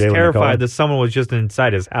who was terrified that someone was just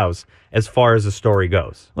inside his house, as far as the story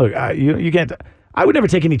goes. Look, you can't. I would never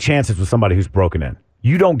take any chances with somebody who's broken in.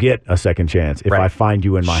 You don't get a second chance if I find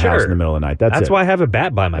you in my house in the middle of the night. That's why I have a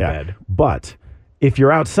bat by my bed. But if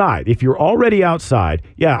you're outside, if you're already outside,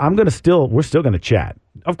 we're still going to chat.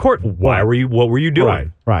 Of course. What were you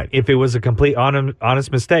doing? Right. If it was a complete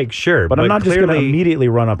honest mistake, sure. But I'm not just going to immediately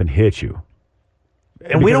run up and hit you.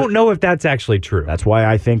 And we don't know if that's actually true. That's why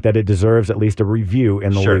I think that it deserves at least a review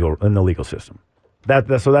in the legal system.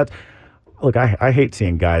 Look, I hate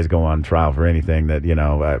seeing guys go on trial for anything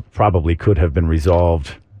that probably could have been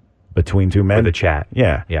resolved between two men. With a chat.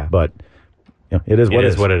 Yeah. But it is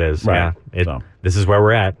what it is. Right. Yeah. This is where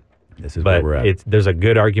we're at. There's a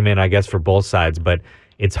good argument, I guess, for both sides, but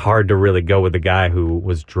it's hard to really go with the guy who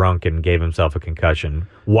was drunk and gave himself a concussion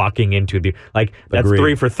walking into that's Agreed.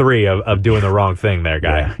 3 for 3 of doing the wrong thing there,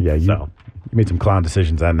 guy. Yeah. You made some clown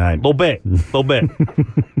decisions that night. A little bit.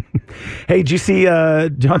 Hey, did you see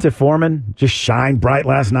D'Onta Foreman just shine bright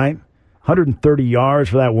last night? 130 yards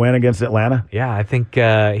for that win against Atlanta. Yeah, I think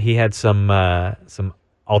he had some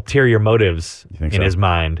ulterior motives in his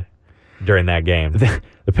mind during that game.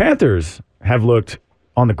 The Panthers have looked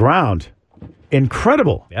on the ground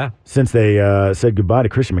incredible since they said goodbye to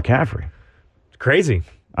Christian McCaffrey. Crazy.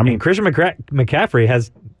 I mean, Christian McCaffrey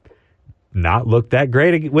has not looked that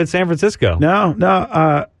great with San Francisco.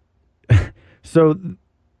 No. So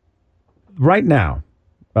right now,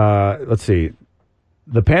 let's see.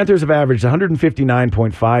 The Panthers have averaged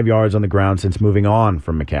 159.5 yards on the ground since moving on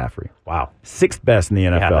from McCaffrey. Wow. 6th best in the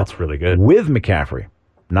NFL. Yeah, that's really good. With McCaffrey.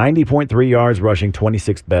 90.3 yards rushing,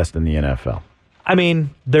 26th best in the NFL. I mean,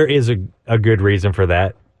 there is a good reason for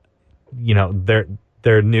that.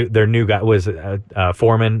 Their new guy was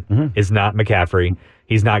Foreman is not McCaffrey.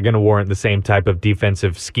 He's not going to warrant the same type of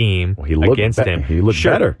defensive scheme against him. He looked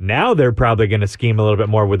better. Now they're probably going to scheme a little bit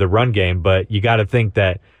more with the run game, but you got to think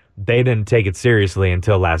that they didn't take it seriously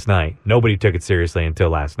until last night. Nobody took it seriously until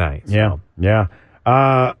last night. So. Yeah.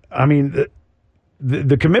 I mean,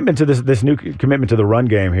 the commitment to this new commitment to the run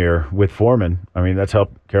game here with Foreman, I mean, that's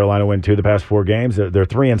helped Carolina win 2 of the past 4 games. They're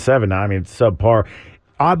 3-7 now. I mean, it's subpar.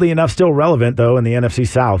 Oddly enough, still relevant, though, in the NFC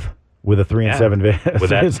South with a 3-7 with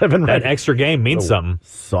that extra game means something.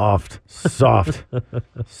 Soft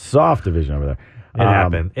division over there.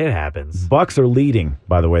 It happens. Bucks are leading,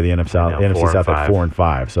 by the way, the NFC South at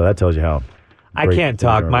 4-5. So that tells you how. I can't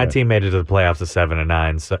talk. My team made it to the playoffs at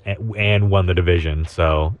 7-9, and won the division.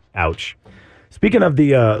 So, ouch. Speaking of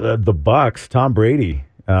the Bucks, Tom Brady,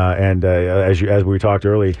 and as we talked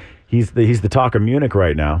earlier, he's the talk of Munich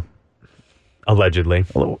right now. Allegedly.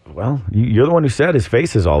 Well, you're the one who said his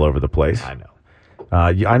face is all over the place. I know.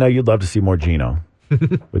 I know you'd love to see more Geno,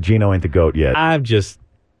 but Geno ain't the GOAT yet. I'm just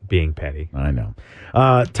being petty. I know.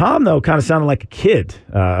 Tom, though, kind of sounded like a kid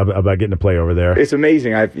about getting to play over there. It's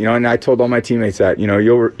amazing. And I told all my teammates that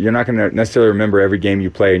you're not going to necessarily remember every game you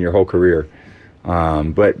play in your whole career,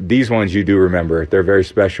 but these ones you do remember. They're very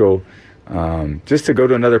special. Just to go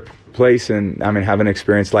to another place and have an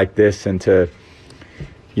experience like this, and to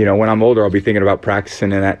when I'm older, I'll be thinking about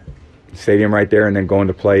practicing in that stadium right there, and then going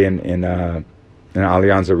to play in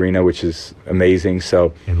Allianz Arena, which is amazing.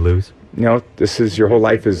 So and lose. This is your whole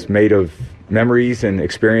life is made of memories and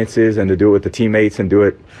experiences, and to do it with the teammates and do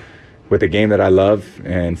it with a game that I love.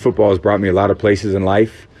 And football has brought me a lot of places in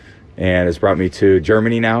life, and it's brought me to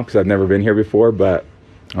Germany now because I've never been here before, but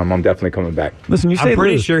I'm definitely coming back. Listen, I'm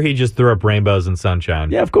pretty sure he just threw up rainbows and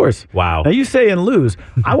sunshine. Yeah, of course. Wow. Now you say and lose.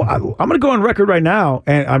 I'm going to go on record right now,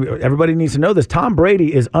 and everybody needs to know this. Tom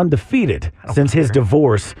Brady is undefeated since his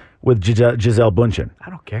divorce with Gisele Bündchen. I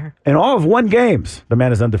don't care. In all of 1 games, the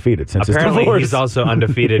man is undefeated since his divorce. Apparently, he's also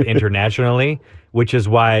undefeated internationally, which is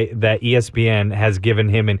why that ESPN has given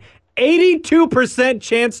him an 82%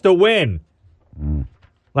 chance to win.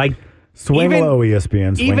 Swing low,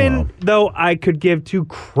 ESPN. Swing low. Though I could give 2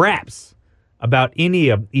 craps about any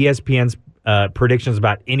of ESPN's predictions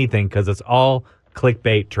about anything, because it's all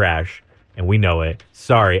clickbait trash, and we know it.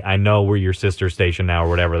 Sorry, I know we're your sister station now or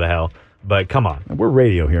whatever the hell, but come on. We're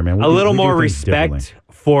radio here, man. A little more respect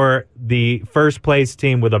for the first place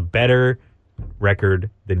team with a better record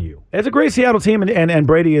than you. It's a great Seattle team, and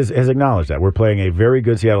Brady has acknowledged that. We're playing a very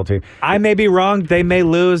good Seattle team. I may be wrong. They may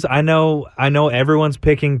lose. I know everyone's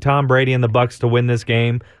picking Tom Brady and the Bucs to win this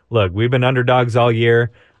game. Look, we've been underdogs all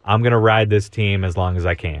year. I'm going to ride this team as long as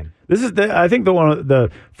I can. This is, I think,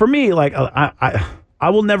 for me, I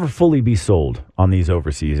will never fully be sold on these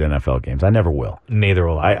overseas NFL games. I never will. Neither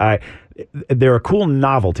will I. They're a cool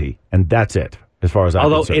novelty, and that's it. As far as I'm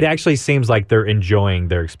Although concerned. it actually seems like they're enjoying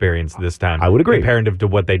their experience this time. I would agree. Comparative to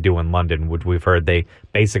what they do in London, which we've heard they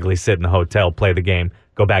basically sit in the hotel, play the game,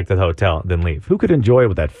 go back to the hotel, then leave. Who could enjoy it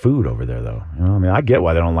with that food over there, though? I get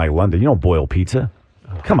why they don't like London. You don't boil pizza.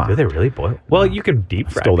 Come on. Do they really boil? Well, you can deep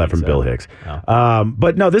fry Stole that pizza. from Bill Hicks. Oh.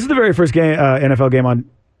 But no, this is the very first game, NFL game on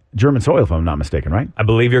German soil, if I'm not mistaken, right? I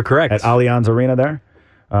believe you're correct. At Allianz Arena there.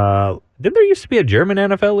 Didn't there used to be a German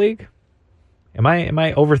NFL league? Am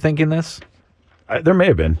I overthinking this? There may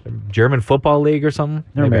have been. German football league or something?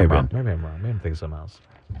 There may have been. Maybe I'm wrong. Maybe I'm thinking something else.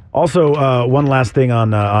 Also, one last thing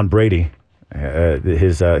on Brady.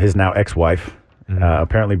 His now ex-wife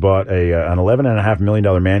apparently bought an $11.5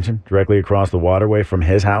 million mansion directly across the waterway from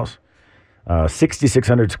his house.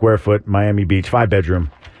 6,600 square foot, Miami Beach,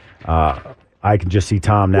 5-bedroom. I can just see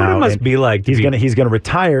Tom now. What it must be like. He's gonna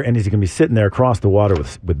retire, and he's gonna be sitting there across the water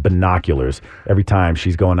with binoculars every time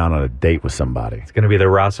she's going out on a date with somebody. It's gonna be the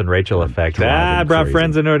Ross and Rachel effect. I brought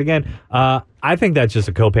friends into it again. I think that's just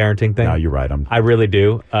a co-parenting thing. No, you're right. I really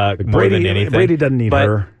do. More than anything. Brady doesn't need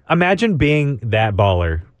her. Imagine being that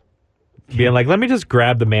baller. Being like, let me just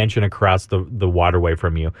grab the mansion across the waterway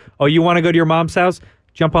from you. Oh, you want to go to your mom's house?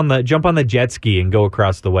 Jump on the jet ski and go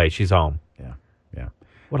across the way. She's home. Yeah.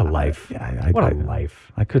 What a life. What a life.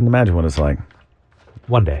 I couldn't imagine what it's like.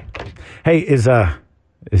 One day. Hey, is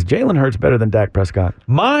Jalen Hurts better than Dak Prescott?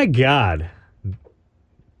 My God.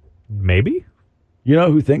 Maybe? You know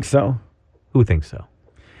who thinks so? Who thinks so?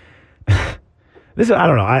 I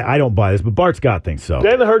don't know. I don't buy this, but Bart Scott thinks so.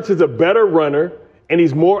 Jalen Hurts is a better runner, and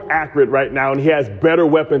he's more accurate right now, and he has better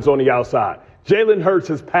weapons on the outside. Jalen Hurts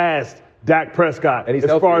has passed Dak Prescott as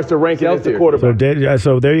far as the ranking as the quarterback.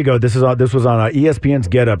 So there you go. This was on ESPN's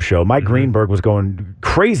Get Up show. Mike Greenberg was going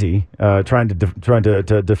crazy trying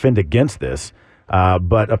to defend against this.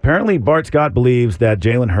 But apparently Bart Scott believes that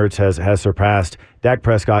Jalen Hurts has surpassed Dak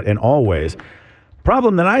Prescott in all ways.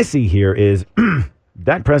 Problem that I see here is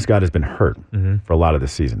Dak Prescott has been hurt for a lot of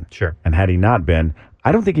this season. Sure. And had he not been,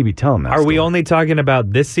 I don't think he'd be telling that Are we only talking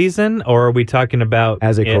about this season, or are we talking about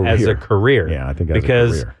as a career? Yeah, I think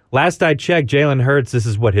because as a career. Last I checked, Jalen Hurts, this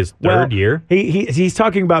is his third year? He's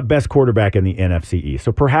talking about best quarterback in the NFC East,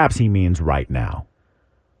 so perhaps he means right now.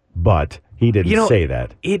 But he didn't say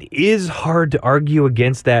that. It is hard to argue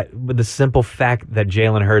against that with the simple fact that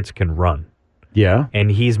Jalen Hurts can run. Yeah.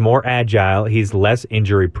 And he's more agile. He's less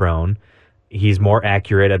injury prone. He's more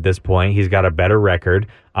accurate at this point. He's got a better record.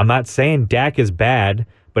 I'm not saying Dak is bad,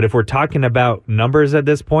 but if we're talking about numbers at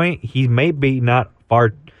this point, he may be not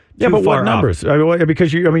far. Yeah, but what off. numbers?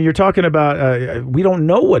 Because you're talking about we don't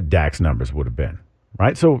know what Dak's numbers would have been,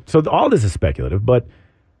 right? So all this is speculative, but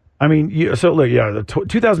I mean, look,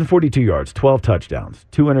 2,042 yards, 12 touchdowns,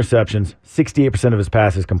 2 interceptions, 68% of his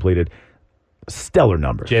passes completed. Stellar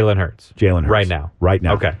numbers. Jalen Hurts. Right now.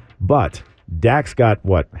 Okay. But Dak's got,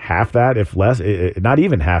 what, half that, if less? Not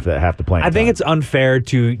even half that, half the playing I think time. it's unfair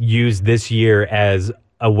to use this year as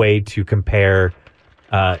a way to compare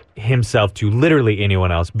himself to literally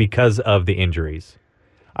anyone else because of the injuries.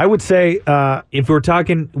 I would say if we're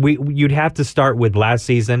talking, you'd have to start with last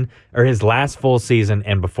season or his last full season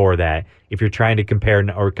and before that. If you're trying to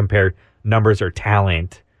compare numbers or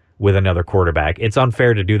talent with another quarterback, it's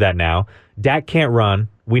unfair to do that now. Dak can't run.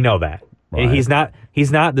 We know that. Right. He's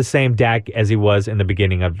not the same Dak as he was in the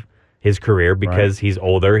beginning of his career because he's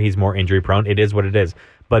older. He's more injury prone. It is what it is.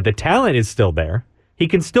 But the talent is still there. He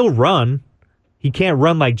can still run. He can't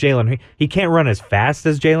run like Jalen. He can't run as fast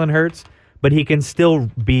as Jalen Hurts. But he can still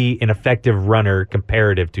be an effective runner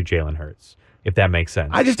comparative to Jalen Hurts, if that makes sense.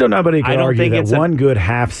 I just don't know if anybody can argue that one good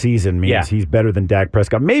half season means he's better than Dak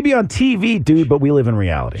Prescott. Maybe on TV, dude, but we live in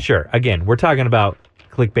reality. Sure. Again, we're talking about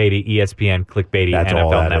clickbaity ESPN, clickbaity That's all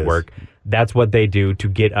NFL that Network. That's what they do to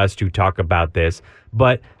get us to talk about this.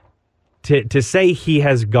 But to say he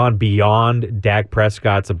has gone beyond Dak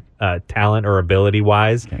Prescott's talent or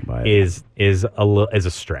ability-wise is a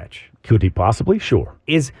stretch. Could he possibly? Sure.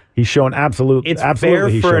 He's shown absolutely. It's fair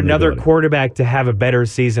for another quarterback to have a better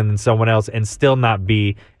season than someone else and still not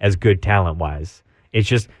be as good talent-wise. It's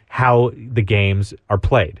just how the games are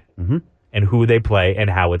played and who they play and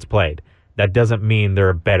how it's played. That doesn't mean they're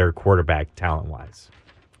a better quarterback talent-wise.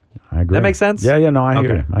 I agree. That makes sense? Yeah, no, I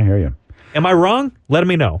hear you. I hear you. Am I wrong? Let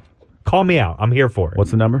me know. Call me out. I'm here for it.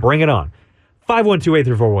 What's the number? Bring it on.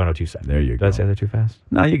 512-834-1027. There you go. Did I say that too fast?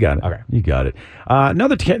 No, you got it. Okay. You got it.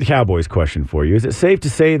 Another Cowboys question for you. Is it safe to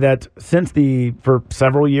say that for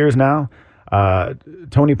several years now,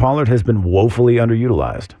 Tony Pollard has been woefully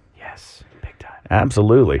underutilized? Yes. Big time.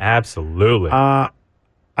 Absolutely. Absolutely.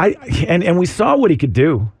 And we saw what he could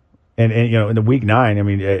do. And in the week 9, I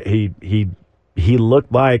mean, he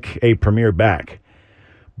looked like a premier back.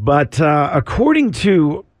 But according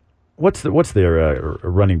to what's their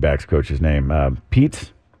running backs coach's name?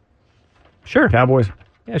 Pete? Sure. Cowboys?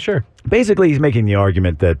 Yeah, sure. Basically, he's making the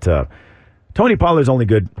argument that Tony Pollard's only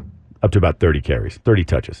good up to about 30 carries, 30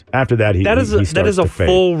 touches. After that, he starts a to fade.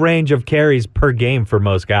 full range of carries per game for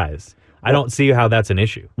most guys. I don't see how that's an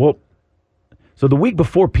issue. Well, so the week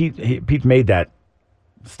before Pete made that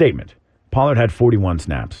statement, Pollard had 41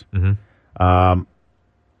 snaps. And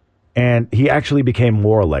he actually became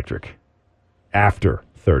more electric after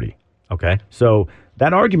 30. Okay. So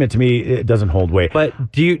that argument to me, it doesn't hold weight. But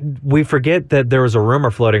we forget that there was a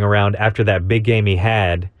rumor floating around after that big game he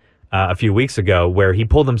had a few weeks ago where he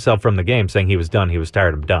pulled himself from the game saying he was done, he was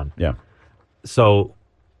tired, I'm done. Yeah. So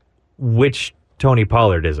which Tony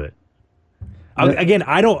Pollard is it? Again,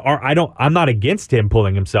 I'm not against him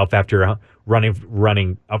pulling himself after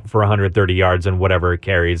running up for 130 yards and whatever it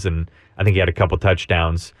carries, and I think he had a couple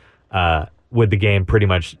touchdowns with the game pretty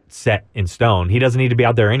much set in stone. He doesn't need to be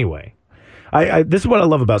out there anyway. This is what I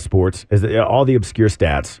love about sports, is that all the obscure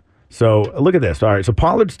stats. So look at this. All right, so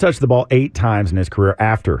Pollard's touched the ball 8 times in his career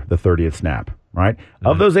after the 30th snap, right?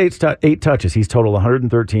 Of those 8 touches, he's totaled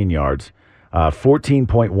 113 yards,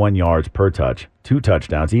 14.1 yards per touch, 2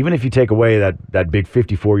 touchdowns. Even if you take away that big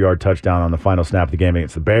 54-yard touchdown on the final snap of the game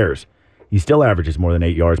against the Bears, he still averages more than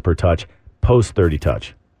 8 yards per touch post-30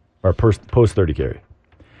 touch, or post-30 carry.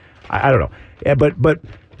 I don't know. Yeah, but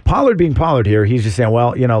Pollard being Pollard here, he's just saying,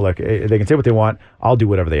 well, look, they can say what they want. I'll do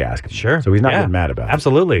whatever they ask. Sure. So he's not getting mad about it.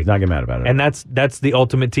 Absolutely. He's not getting mad about it. And that's the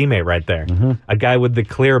ultimate teammate right there. A guy with the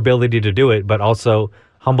clear ability to do it, but also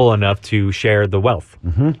humble enough to share the wealth.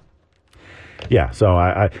 Yeah.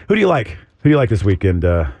 So who do you like? Who do you like this weekend?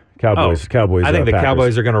 Cowboys. Cowboys. I think the Packers.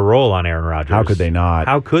 Cowboys are going to roll on Aaron Rodgers. How could they not?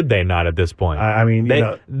 How could they not at this point? I mean,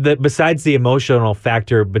 besides the emotional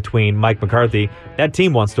factor between Mike McCarthy, that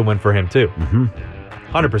team wants to win for him too.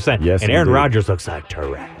 100%. Yes, and Aaron indeed. Rodgers looks like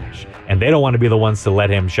trash, and they don't want to be the ones to let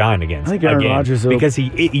him shine against. I think Aaron Rodgers because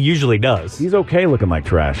he usually does. He's okay looking like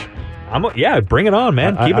trash. Bring it on,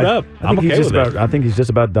 man. Keep it up. I'm okay with it. I think he's just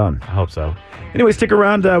about done. I hope so. Anyway, stick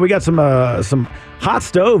around. We got some hot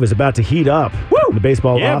stove is about to heat up in the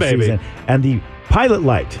baseball offseason. And the pilot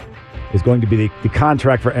light is going to be the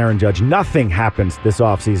contract for Aaron Judge. Nothing happens this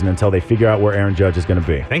offseason until they figure out where Aaron Judge is going to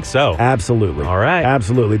be. I think so. Absolutely. All right.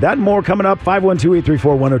 Absolutely. That and more coming up.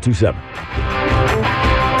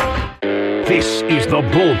 512-834-1027. This is The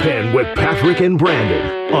Bullpen with Patrick and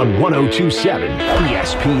Brandon on 102.7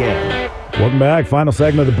 ESPN. Welcome back. Final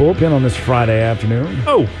segment of The Bullpen on this Friday afternoon.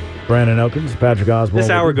 Brandon Elkins, Patrick Osborne. This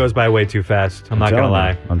hour goes by way too fast. I'm not going to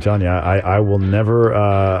lie. I'm telling you, I will never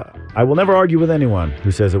argue with anyone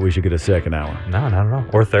who says that we should get a second hour. No, not at all.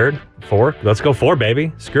 Or third, four. Let's go 4,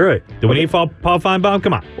 baby. Screw it. Do we need Paul Feinbaum?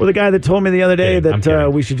 Come on. Well, the guy that told me the other day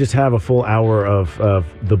that we should just have a full hour of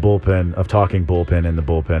the bullpen, of talking bullpen in the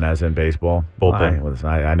bullpen, as in baseball. Bullpen.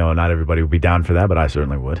 I know not everybody would be down for that, but I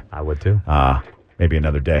certainly would. I would too. Maybe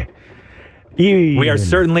another day. We are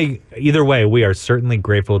certainly, either way, we are certainly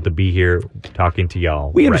grateful to be here talking to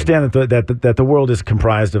y'all. We understand that the world is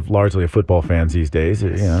comprised of largely of football fans these days.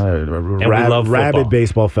 Yes. We love rabid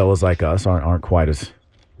baseball fellas like us aren't quite as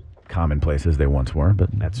commonplace as they once were, but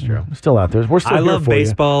that's true. Still out there. We're still here love for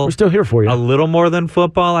baseball. You. We're still here for you. A little more than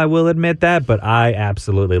football, I will admit that, but I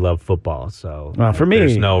absolutely love football. So for me,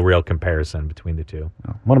 there's no real comparison between the two.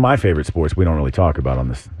 One of my favorite sports we don't really talk about on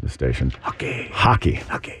this station. Hockey.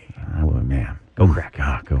 Oh, man. Go Crack.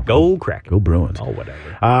 Go Crack. Go Bruins. Oh,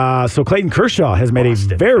 whatever. So Clayton Kershaw has made a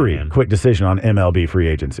very quick decision on MLB free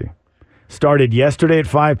agency. Started yesterday at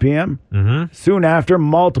 5 p.m. Mm-hmm. Soon after,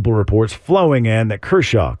 multiple reports flowing in that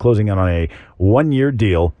Kershaw closing in on a 1-year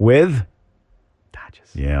deal with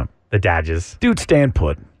Dodgers. Yeah. The Dodgers. Dude, stand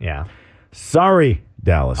put. Yeah. Sorry,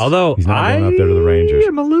 Dallas. Although he's not going up there to the Rangers.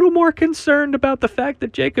 I'm a little more concerned about the fact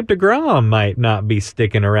that Jacob deGrom might not be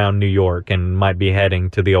sticking around New York and might be heading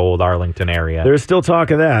to the old Arlington area. There's still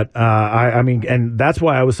talk of that. I mean, and that's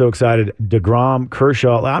why I was so excited. DeGrom,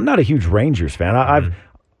 Kershaw. I'm not a huge Rangers fan.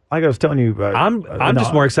 Like I was telling you, I'm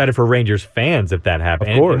just more excited for Rangers fans if that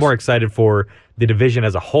happens. Of course. And more excited for the division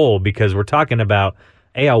as a whole because we're talking about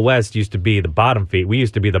AL West used to be the bottom feed. We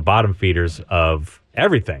used to be the bottom feeders of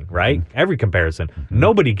everything, right? Mm-hmm. Every comparison. Mm-hmm.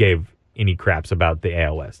 Nobody gave any craps about the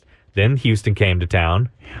AL West. Then Houston came to town,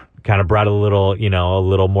 kind of brought a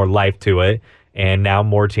little more life to it. And now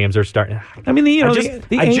more teams are starting. I mean, the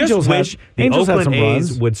Angels wish the Oakland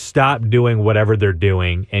A's would stop doing whatever they're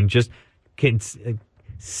doing and just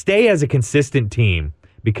stay as a consistent team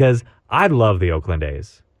because I love the Oakland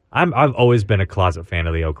A's. I've always been a closet fan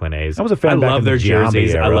of the Oakland A's. I was a fan. I love their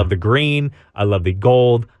jerseys. Era. I love the green. I love the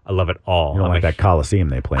gold. I love it all. You don't like that Coliseum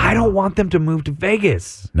they play. I don't want them to move to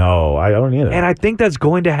Vegas. No, I don't either. And I think that's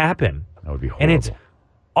going to happen. That would be horrible. And it's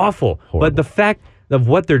awful. Horrible. But the fact of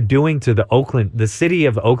what they're doing to the city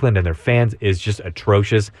of Oakland and their fans is just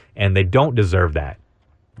atrocious, and they don't deserve that.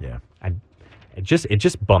 Yeah. It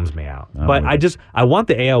just bums me out. But I want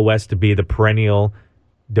the AL West to be the perennial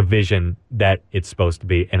division that it's supposed to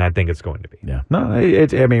be, and I think it's going to be. Yeah. No,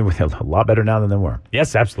 a lot better now than they were.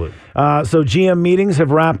 Yes, absolutely. So GM meetings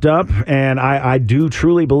have wrapped up, and I do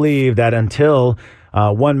truly believe that until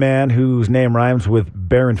one man whose name rhymes with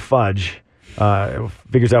Baron Fudge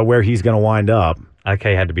figures out where he's going to wind up.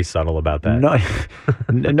 Okay, had to be subtle about that. No,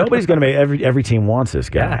 nobody's going to make every team wants this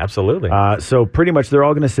guy. Yeah, absolutely. So pretty much they're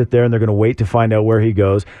all going to sit there and they're going to wait to find out where he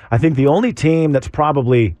goes. I think the only team that's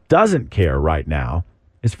probably doesn't care right now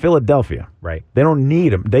is Philadelphia. Right. They don't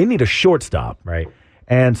need him. They need a shortstop. Right.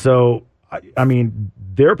 And so, I mean,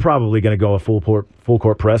 they're probably going to go a full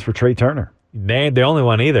court press for Trey Turner. They ain't the only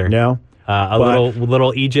one either. No.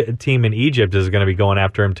 Little Egypt team in Egypt is going to be going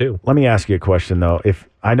after him too. Let me ask you a question though. If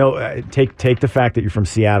I know, take the fact that you're from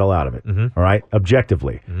Seattle out of it. Mm-hmm. All right,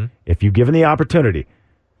 objectively, mm-hmm. if you're given the opportunity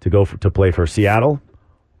to to play for Seattle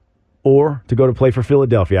or to go to play for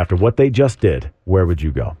Philadelphia after what they just did, where would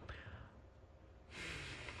you go?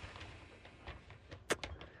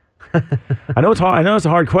 I know it's hard. I know it's a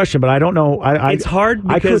hard question, but I don't know. It's hard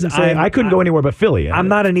because I couldn't go anywhere but Philly. I'm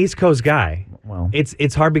not an East Coast guy. Well,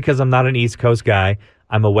 it's hard because I'm not an East Coast guy.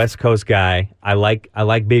 I'm a West Coast guy. I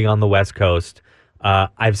like being on the West Coast.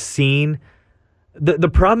 I've seen the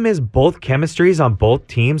problem is both chemistries on both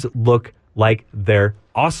teams look like they're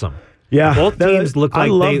awesome. Yeah, both teams look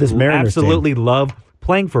like they absolutely love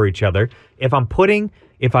playing for each other. If I'm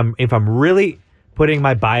really putting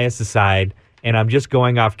my bias aside and I'm just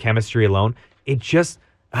going off chemistry alone, it just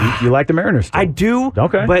you like the Mariners too. I do.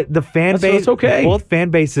 Okay. But the fan base, that's okay. Both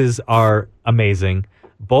fan bases are amazing.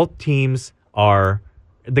 Both teams are,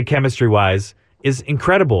 the chemistry-wise, is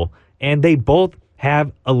incredible. And they both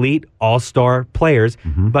have elite all-star players.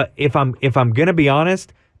 Mm-hmm. But if I'm going to be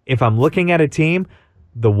honest, if I'm looking at a team,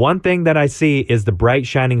 the one thing that I see is the bright,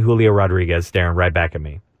 shining Julio Rodriguez staring right back at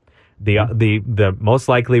me. The most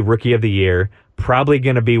likely rookie of the year, probably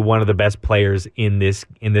going to be one of the best players in this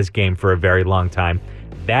game for a very long time.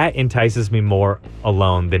 That entices me more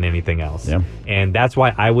alone than anything else. Yeah. And that's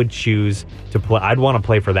why I would choose to play. I'd want to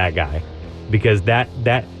play for that guy because that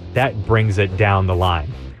brings it down the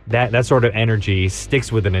line. That sort of energy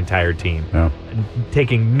sticks with an entire team. Yeah.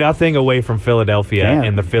 Taking nothing away from Philadelphia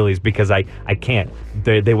and the Phillies because I can't.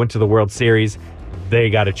 They went to the World Series. they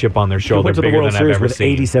got a chip on their shoulder went to the bigger World than Series I've ever with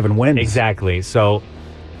seen. 87 wins. Exactly. So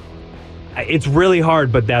it's really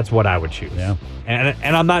hard, but that's what I would choose. Yeah.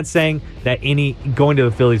 And I'm not saying that going to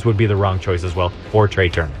the Phillies would be the wrong choice as well for Trey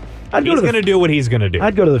Turner. He's going to do what he's going to do.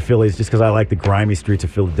 I'd go to the Phillies just because I like the grimy streets of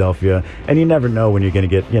Philadelphia, and you never know when you're going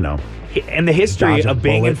to get, And the history dodge a of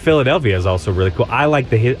being in bullet. Philadelphia is also really cool.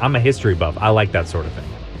 I'm a history buff. I like that sort of thing.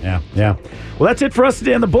 Yeah. Well, that's it for us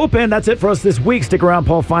today in the bullpen. That's it for us this week. Stick around.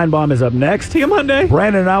 Paul Feinbaum is up next. See you Monday.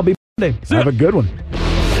 Brandon and I'll be Monday. Have a good one.